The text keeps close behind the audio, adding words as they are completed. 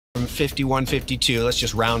from 51, 52, let's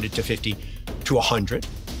just round it to 50, to 100,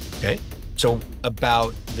 okay? So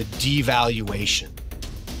about the devaluation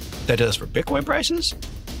that does for Bitcoin prices,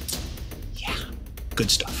 yeah,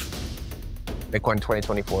 good stuff. Bitcoin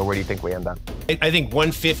 2024, where do you think we end up? I think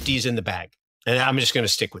 150 is in the bag, and I'm just going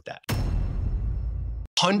to stick with that.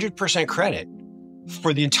 100% credit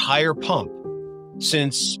for the entire pump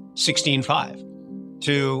since 16.5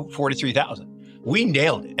 to 43,000. We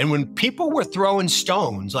nailed it. And when people were throwing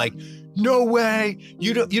stones, like, no way,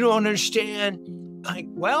 you don't understand. Like,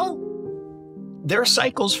 well, there are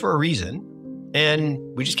cycles for a reason. And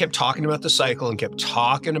we just kept talking about the cycle and kept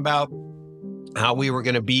talking about how we were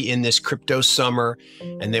going to be in this crypto summer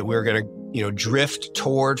and that we were going to, drift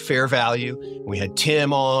toward fair value. We had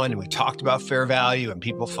Tim on and we talked about fair value, and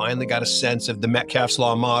people finally got a sense of the Metcalfe's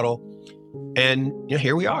Law model. And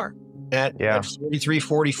here we are at 43,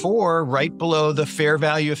 44, right below the fair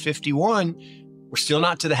value of 51. We're still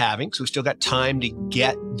not to the halving, so we still got time to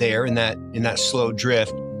get there in that slow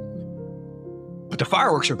drift. But the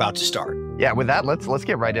fireworks are about to start. Yeah, with that, let's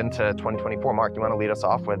get right into 2024. Mark, you want to lead us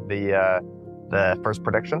off with the first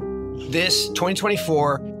prediction? This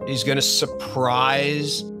 2024 is going to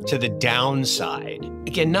surprise to the downside.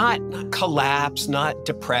 Again, not collapse, not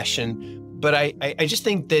depression, but I just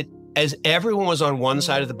think that as everyone was on one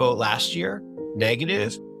side of the boat last year,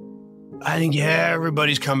 negative, I think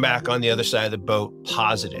everybody's come back on the other side of the boat,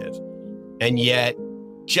 positive. And yet,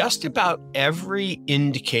 just about every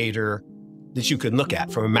indicator that you can look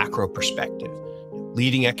at from a macro perspective,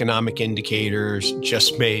 leading economic indicators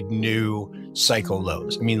just made new cycle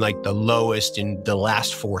lows. I mean, like the lowest in the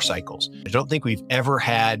last 4 cycles. I don't think we've ever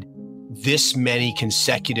had this many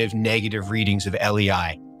consecutive negative readings of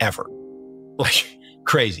LEI ever. Like,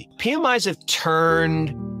 crazy. PMIs have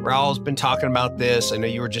turned. Raul's been talking about this. I know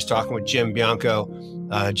you were just talking with Jim Bianco.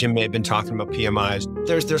 Jim may have been talking about PMIs.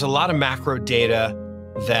 There's a lot of macro data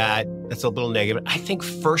that's a little negative. I think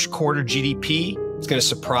first quarter GDP is going to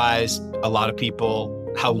surprise a lot of people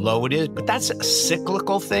how low it is, but that's a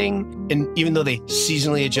cyclical thing. And even though they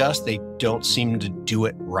seasonally adjust, they don't seem to do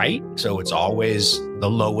it right. So it's always the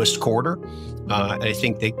lowest quarter. I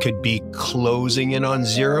think they could be closing in on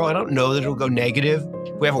 0. I don't know that it'll go negative.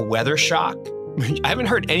 We have a weather shock. I haven't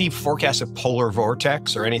heard any forecast of polar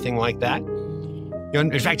vortex or anything like that.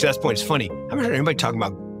 In fact, to that point, it's funny. I haven't heard anybody talking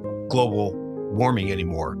about global warming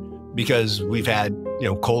anymore because we've had,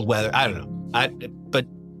 cold weather. I don't know. But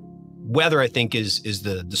weather, I think, is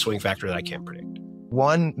the swing factor that I can't predict.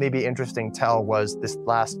 One maybe interesting tell was this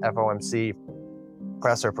last FOMC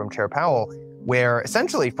presser from Chair Powell, where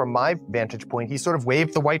essentially, from my vantage point, he sort of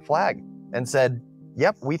waved the white flag and said,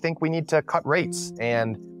 yep, we think we need to cut rates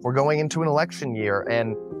and we're going into an election year.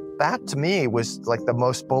 And that to me was like the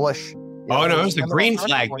most bullish. Oh, no, it was the green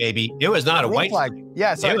flag, baby. It was not a white flag.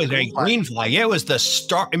 Yeah, it was a green flag. It was the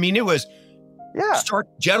start. I mean, it was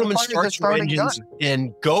gentlemen, start your engines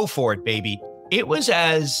and go for it, baby. It was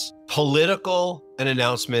as political an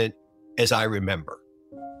announcement as I remember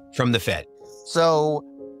from the Fed. So,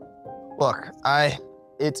 look,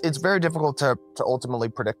 it's very difficult to ultimately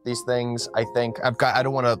predict these things. I think I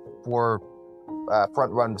don't want to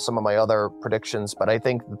front run some of my other predictions, but I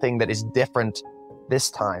think the thing that is different this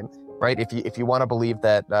time, right? If you want to believe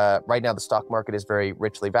that right now the stock market is very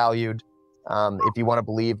richly valued, if you want to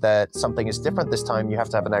believe that something is different this time, you have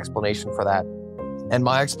to have an explanation for that. And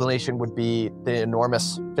my explanation would be the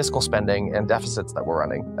enormous fiscal spending and deficits that we're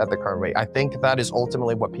running at the current rate. I think that is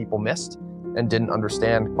ultimately what people missed and didn't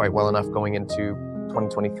understand quite well enough going into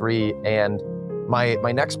 2023. And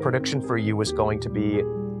my next prediction for you was going to be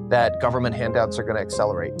that government handouts are going to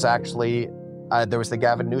accelerate. It's actually, there was the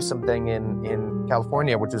Gavin Newsom thing in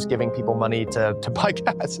California, which was giving people money to buy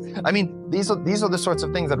gas. I mean, these are the sorts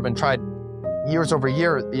of things that have been tried years over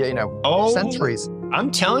year, centuries.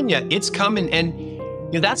 I'm telling you, it's coming. And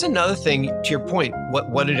that's another thing, to your point,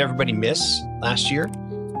 what did everybody miss last year?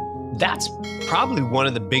 That's probably one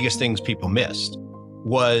of the biggest things people missed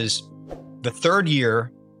was the third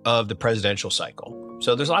year of the presidential cycle.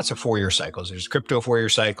 So there's lots of 4-year cycles. There's crypto 4-year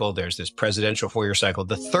cycle. There's this presidential 4-year cycle.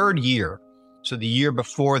 The third year, so the year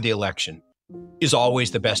before the election, is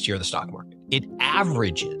always the best year of the stock market. It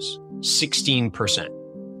averages 16%.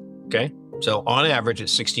 Okay? So on average,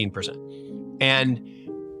 it's 16%. And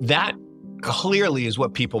that clearly is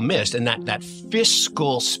what people missed. And that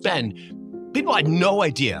fiscal spend, people had no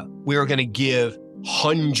idea we were going to give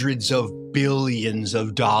hundreds of billions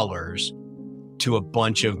of dollars to a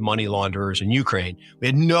bunch of money launderers in Ukraine. We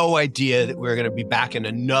had no idea that we were going to be back in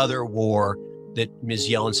another war that Ms.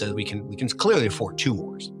 Yellen said we can clearly afford 2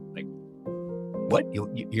 wars. Like, what?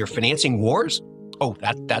 You're financing wars? Oh,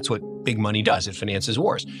 that's what big money does. It finances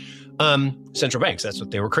wars. Central banks, that's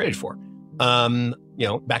what they were created for.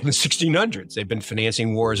 Back in the 1600s, they've been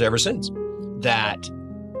financing wars ever since that.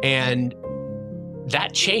 And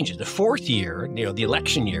that changes. The fourth year, the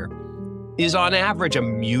election year, is on average a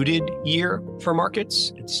muted year for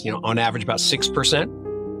markets. It's, on average about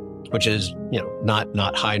 6%, which is,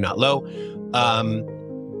 not high, not low.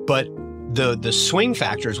 But the swing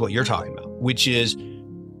factor is what you're talking about, which is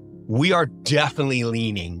we are definitely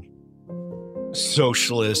leaning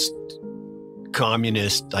socialist,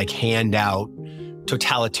 communist, like handout,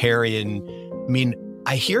 totalitarian. I mean,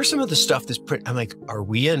 I hear some of the stuff I'm like, are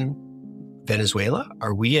we in Venezuela?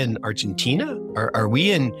 Are we in Argentina? Are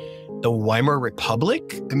we in the Weimar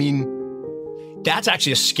Republic? I mean, that's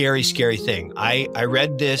actually a scary, scary thing. I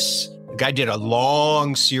read this. The guy did a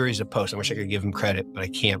long series of posts. I wish I could give him credit, but I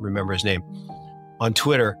can't remember his name. On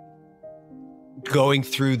Twitter, going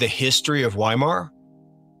through the history of Weimar.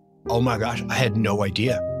 Oh my gosh, I had no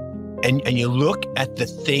idea. And you look at the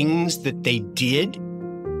things that they did,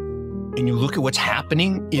 and you look at what's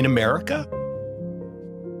happening in America.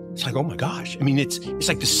 It's like, oh my gosh. I mean, it's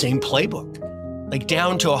like the same playbook, like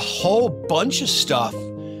down to a whole bunch of stuff.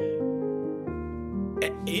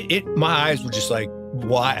 My eyes were just like,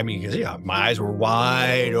 why? I mean, because my eyes were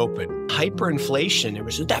wide open.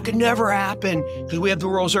 Hyperinflation, that could never happen because we have the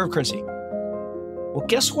world reserve currency. Well,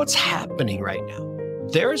 guess what's happening right now?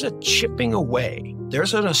 There's a chipping away.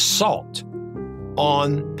 There's an assault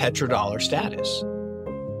on petrodollar status.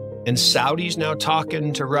 And Saudi's now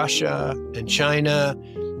talking to Russia and China,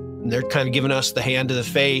 and they're kind of giving us the hand to the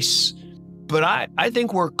face. But I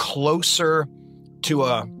think we're closer to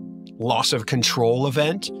a loss of control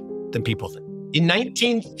event than people think. In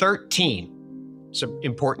 1913, it's an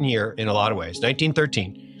important year in a lot of ways,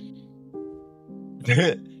 1913,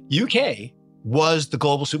 the UK was the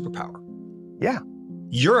global superpower. Yeah.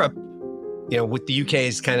 Europe, with the UK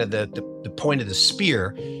as kind of the point of the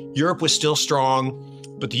spear, Europe was still strong,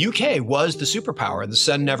 but the UK was the superpower. The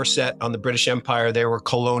sun never set on the British Empire. They were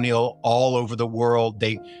colonial all over the world.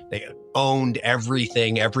 They owned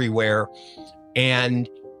everything, everywhere. And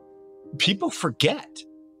people forget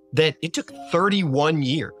that it took 31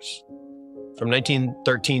 years from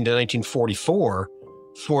 1913 to 1944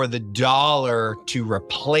 for the dollar to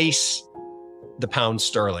replace the pound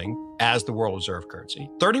sterling as the world reserve currency.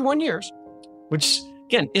 31 years, which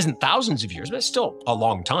again, isn't thousands of years, but it's still a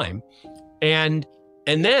long time. And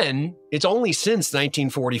then it's only since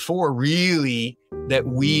 1944 really that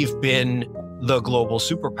we've been the global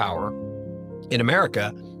superpower in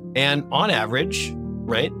America. And on average,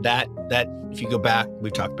 right, that if you go back,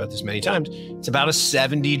 we've talked about this many times, it's about a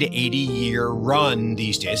 70 to 80 year run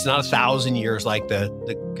these days. It's not 1,000 years like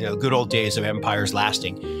the good old days of empires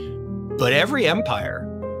lasting. But every empire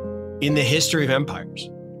in the history of empires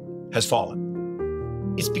has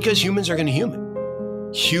fallen. It's because humans are going to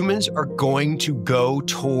human. Humans are going to go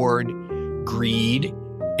toward greed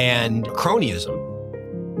and cronyism.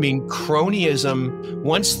 I mean, cronyism,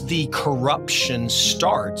 once the corruption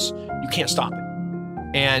starts, you can't stop it.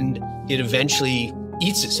 And it eventually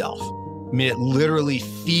eats itself. I mean, it literally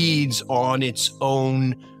feeds on its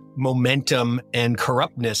own momentum and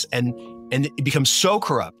corruptness. And it becomes so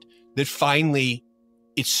corrupt that finally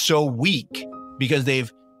it's so weak because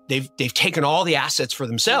they've taken all the assets for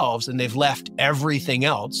themselves and they've left everything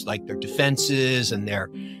else, like their defenses and their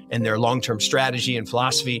long-term strategy and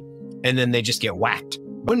philosophy, and then they just get whacked.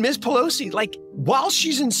 When Ms. Pelosi, like while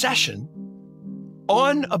she's in session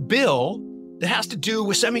on a bill that has to do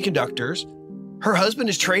with semiconductors, her husband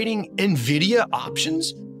is trading NVIDIA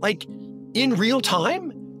options, like in real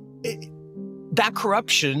time. That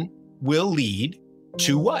corruption will lead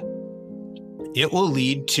to what? It will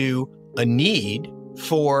lead to a need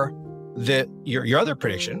for your other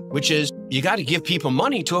prediction, which is you got to give people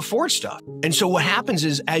money to afford stuff. And so what happens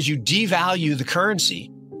is as you devalue the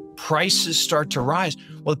currency, prices start to rise.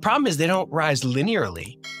 Well, the problem is they don't rise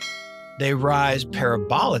linearly. They rise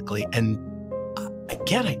parabolically. And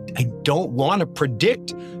again, I don't want to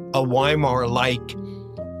predict a Weimar-like,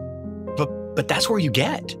 but that's where you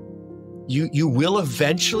get. You will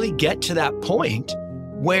eventually get to that point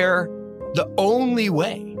where the only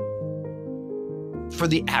way for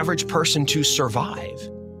the average person to survive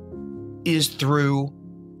is through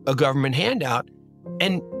a government handout.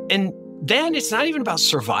 And then it's not even about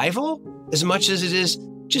survival as much as it is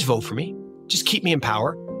just vote for me, just keep me in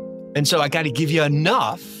power. And so I got to give you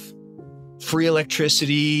enough free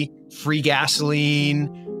electricity, free gasoline,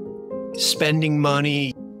 spending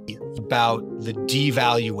money, about the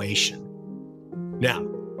devaluation. Now,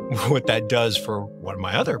 what that does for one of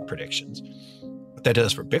my other predictions, what that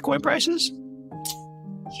does for Bitcoin prices,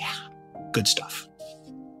 yeah, good stuff.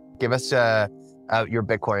 Give us your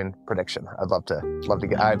Bitcoin prediction. I'd love to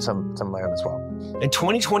get. I have some of my own as well. And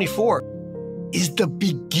 2024 is the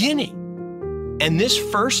beginning. And this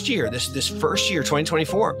first year,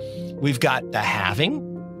 2024, we've got the halving,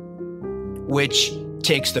 which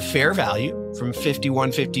takes the fair value from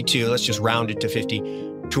 51, 52, let's just round it to 50,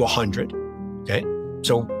 to 100, okay?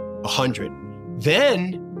 So 100.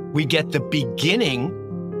 Then we get the beginning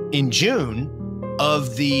in June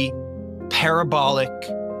of the parabolic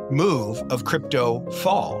move of crypto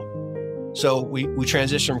fall. So we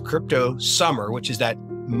transition from crypto summer, which is that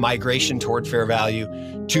migration toward fair value,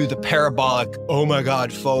 to the parabolic, oh my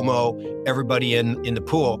God, FOMO, everybody in the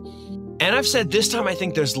pool. And I've said this time, I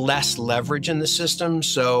think there's less leverage in the system.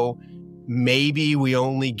 So maybe we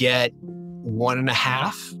only get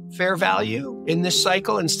 1.5 fair value in this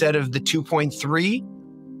cycle instead of the 2.3.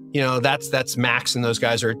 You know, that's max, and those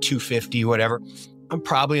guys are at 250, whatever. I'm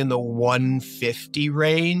probably in the 150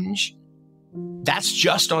 range. That's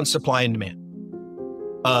just on supply and demand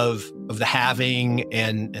of the halving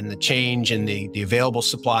and the change in the available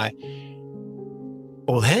supply.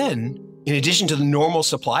 Well, then, in addition to the normal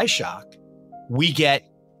supply shock, we get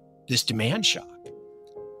this demand shock.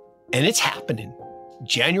 And it's happening.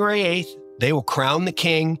 January 8th, they will crown the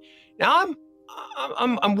king. Now,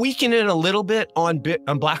 I'm weakening a little bit on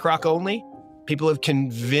BlackRock only. People have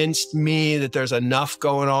convinced me that there's enough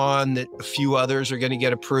going on that a few others are going to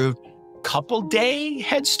get approved. Couple day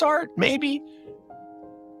head start, maybe.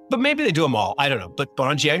 But maybe they do them all. I don't know. But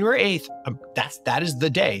on January 8th, that is the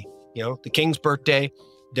day, you know, the king's birthday.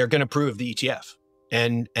 They're going to approve the ETF.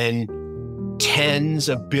 And tens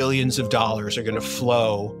of billions of dollars are going to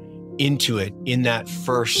flow into it in that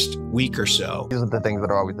first week or so. These are the things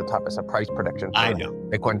that are always the toughest. A price prediction. I know.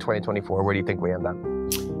 Bitcoin 2024. Where do you think we end up?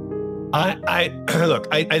 I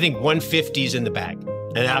think 150 is in the bag,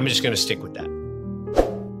 and I'm just going to stick with that.